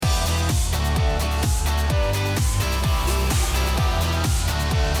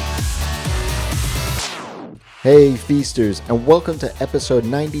Hey, feasters, and welcome to episode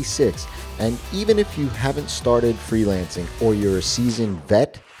 96. And even if you haven't started freelancing or you're a seasoned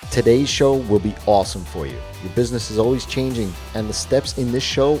vet, today's show will be awesome for you. Your business is always changing, and the steps in this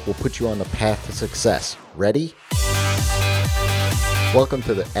show will put you on the path to success. Ready? Welcome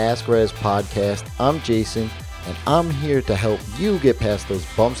to the Ask Rez podcast. I'm Jason, and I'm here to help you get past those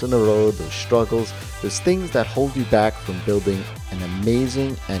bumps in the road, those struggles, those things that hold you back from building an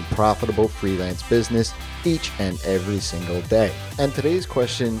amazing and profitable freelance business each and every single day. And today's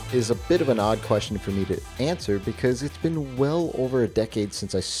question is a bit of an odd question for me to answer because it's been well over a decade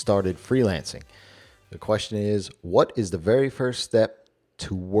since I started freelancing. The question is, what is the very first step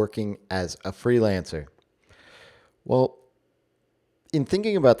to working as a freelancer? Well, in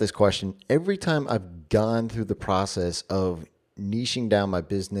thinking about this question, every time I've gone through the process of niching down my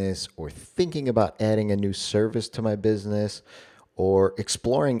business or thinking about adding a new service to my business or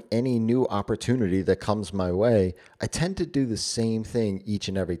exploring any new opportunity that comes my way, I tend to do the same thing each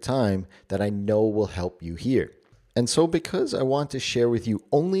and every time that I know will help you here. And so because I want to share with you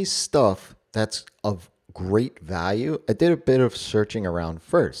only stuff that's of great value, I did a bit of searching around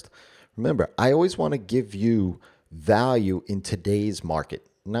first. Remember, I always want to give you value in today's market,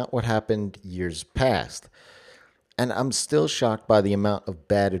 not what happened years past. And I'm still shocked by the amount of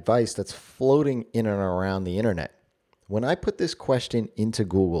bad advice that's floating in and around the internet. When I put this question into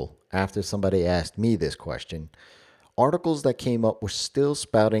Google after somebody asked me this question, articles that came up were still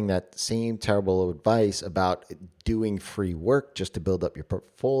spouting that same terrible advice about doing free work just to build up your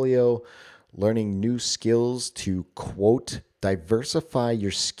portfolio, learning new skills to, quote, diversify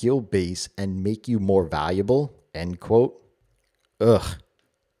your skill base and make you more valuable, end quote. Ugh,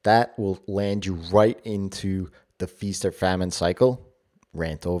 that will land you right into the feast or famine cycle,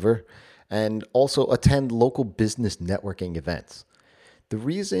 rant over, and also attend local business networking events. The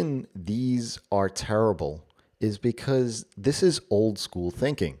reason these are terrible is because this is old school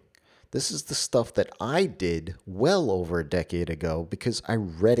thinking. This is the stuff that I did well over a decade ago because I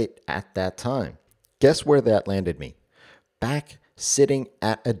read it at that time. Guess where that landed me? Back sitting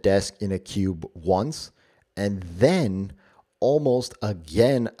at a desk in a cube once, and then almost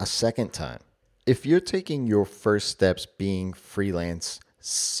again a second time. If you're taking your first steps being freelance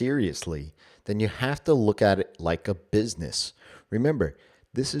seriously, then you have to look at it like a business. Remember,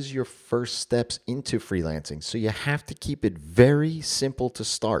 this is your first steps into freelancing, so you have to keep it very simple to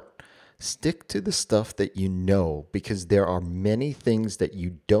start. Stick to the stuff that you know because there are many things that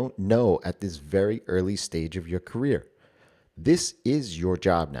you don't know at this very early stage of your career. This is your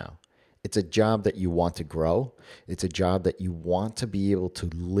job now. It's a job that you want to grow. It's a job that you want to be able to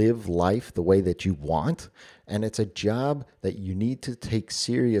live life the way that you want. And it's a job that you need to take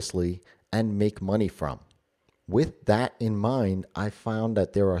seriously and make money from. With that in mind, I found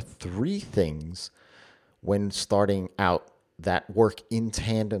that there are three things when starting out that work in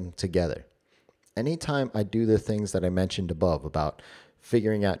tandem together. Anytime I do the things that I mentioned above about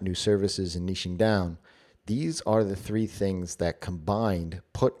figuring out new services and niching down, these are the three things that combined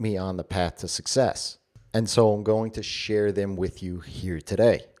put me on the path to success. And so I'm going to share them with you here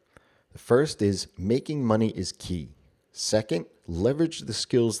today. The first is making money is key. Second, leverage the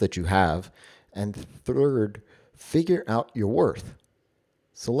skills that you have. And third, figure out your worth.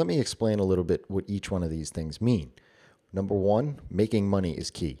 So let me explain a little bit what each one of these things mean. Number one, making money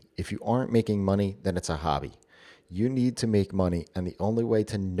is key. If you aren't making money, then it's a hobby. You need to make money, and the only way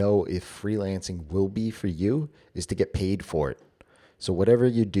to know if freelancing will be for you is to get paid for it. So whatever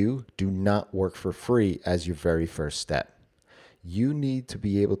you do not work for free as your very first step. You need to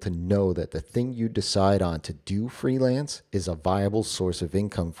be able to know that the thing you decide on to do freelance is a viable source of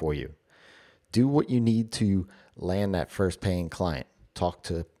income for you. Do what you need to land that first paying client. Talk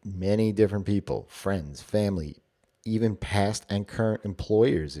to many different people, friends, family, even past and current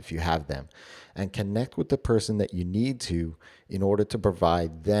employers if you have them, and connect with the person that you need to in order to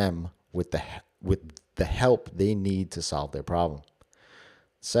provide them with the help they need to solve their problem.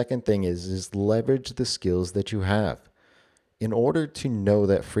 Second thing is leverage the skills that you have. In order to know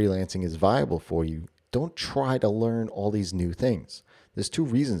that freelancing is viable for you, don't try to learn all these new things. There's two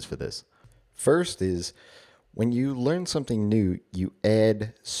reasons for this. First is when you learn something new, you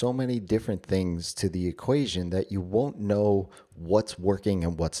add so many different things to the equation that you won't know what's working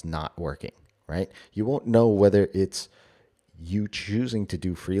and what's not working, right? You won't know whether it's you choosing to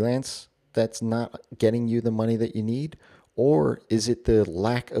do freelance that's not getting you the money that you need, or is it the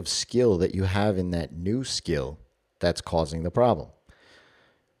lack of skill that you have in that new skill that's causing the problem?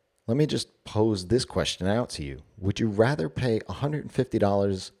 Let me just pose this question out to you. Would you rather pay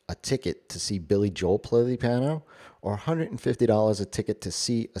 $150 a ticket to see Billy Joel play the piano or $150 a ticket to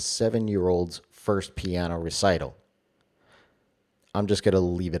see a 7-year-old's first piano recital. I'm just going to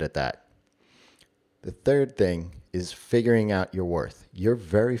leave it at that. The third thing is figuring out your worth. Your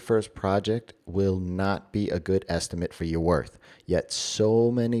very first project will not be a good estimate for your worth. Yet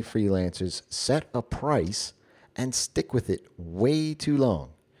so many freelancers set a price and stick with it way too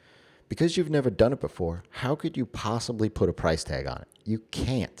long. Because you've never done it before, how could you possibly put a price tag on it? You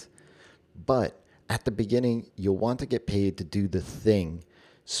can't. But at the beginning, you'll want to get paid to do the thing.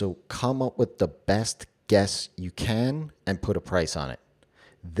 So come up with the best guess you can and put a price on it.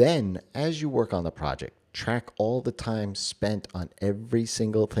 Then, as you work on the project, track all the time spent on every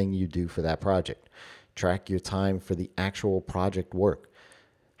single thing you do for that project. Track your time for the actual project work.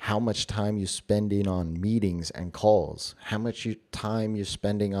 How much time you're spending on meetings and calls. How much time you're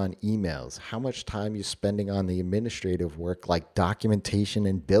spending on emails. How much time you're spending on the administrative work like documentation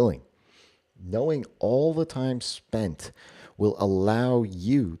and billing. Knowing all the time spent will allow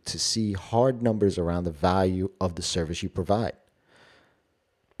you to see hard numbers around the value of the service you provide.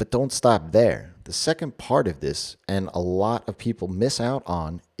 But don't stop there. The second part of this, and a lot of people miss out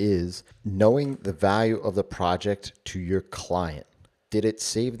on, is knowing the value of the project to your client. Did it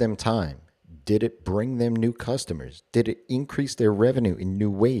save them time? Did it bring them new customers? Did it increase their revenue in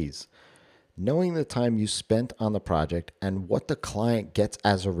new ways? Knowing the time you spent on the project and what the client gets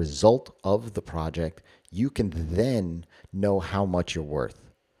as a result of the project, you can then know how much you're worth.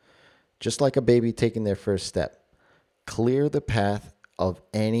 Just like a baby taking their first step, clear the path of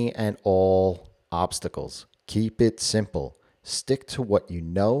any and all obstacles. Keep it simple. Stick to what you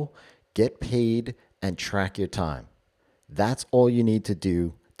know, get paid, and track your time. That's all you need to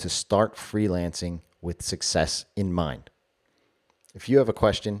do to start freelancing with success in mind. If you have a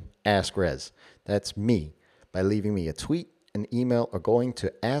question, ask Rez. That's me, by leaving me a tweet, an email, or going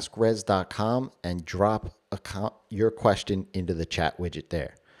to askrez.com and drop your question into the chat widget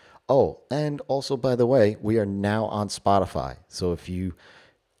there. Oh, and also, by the way, we are now on Spotify. So if you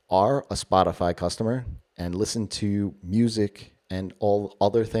are a Spotify customer and listen to music and all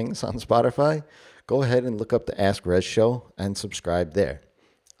other things on Spotify, go ahead and look up the Ask Rez show and subscribe there.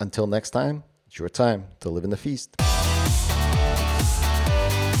 Until next time, it's your time to live in the feast.